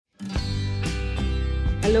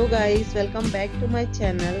Hello guys, welcome back to my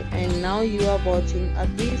channel and now you are watching a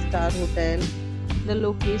 3-star hotel. The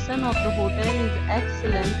location of the hotel is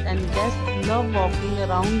excellent and guests love walking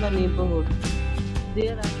around the neighborhood.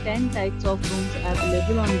 There are 10 types of rooms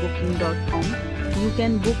available on booking.com. You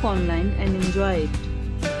can book online and enjoy it.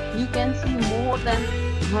 You can see more than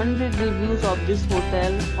 100 reviews of this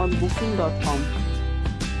hotel on booking.com.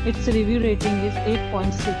 Its review rating is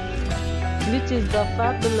 8.6, which is the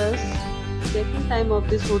fabulous. Check-in time of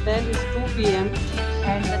this hotel is 2 p.m.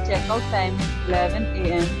 and the checkout time is 11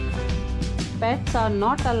 a.m. Pets are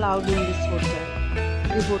not allowed in this hotel.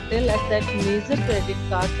 The hotel accepts major credit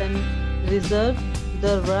cards and reserves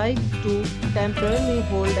the right to temporarily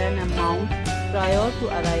hold an amount prior to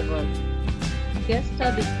arrival. Guests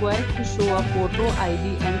are required to show a photo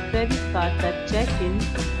ID and credit card at check-in.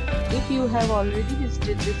 If you have already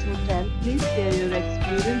visited this hotel, please share your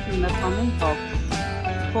experience in the comment box.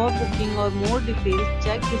 For booking or more details,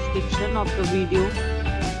 check description of the video.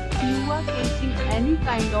 If you are facing any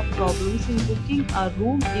kind of problems in booking a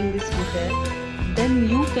room in this hotel, then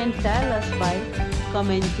you can tell us by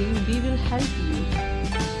commenting. We will help you.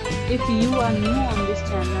 If you are new on this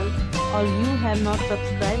channel or you have not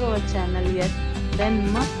subscribed our channel yet,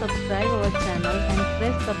 then must subscribe our channel and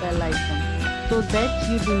press the bell icon so that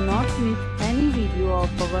you do not miss any video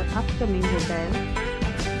of our upcoming hotel.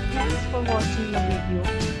 Thanks for watching the video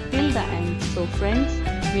till the end. So friends,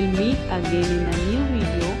 we'll meet again in a new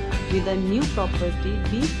video with a new property.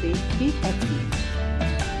 Be safe, be happy.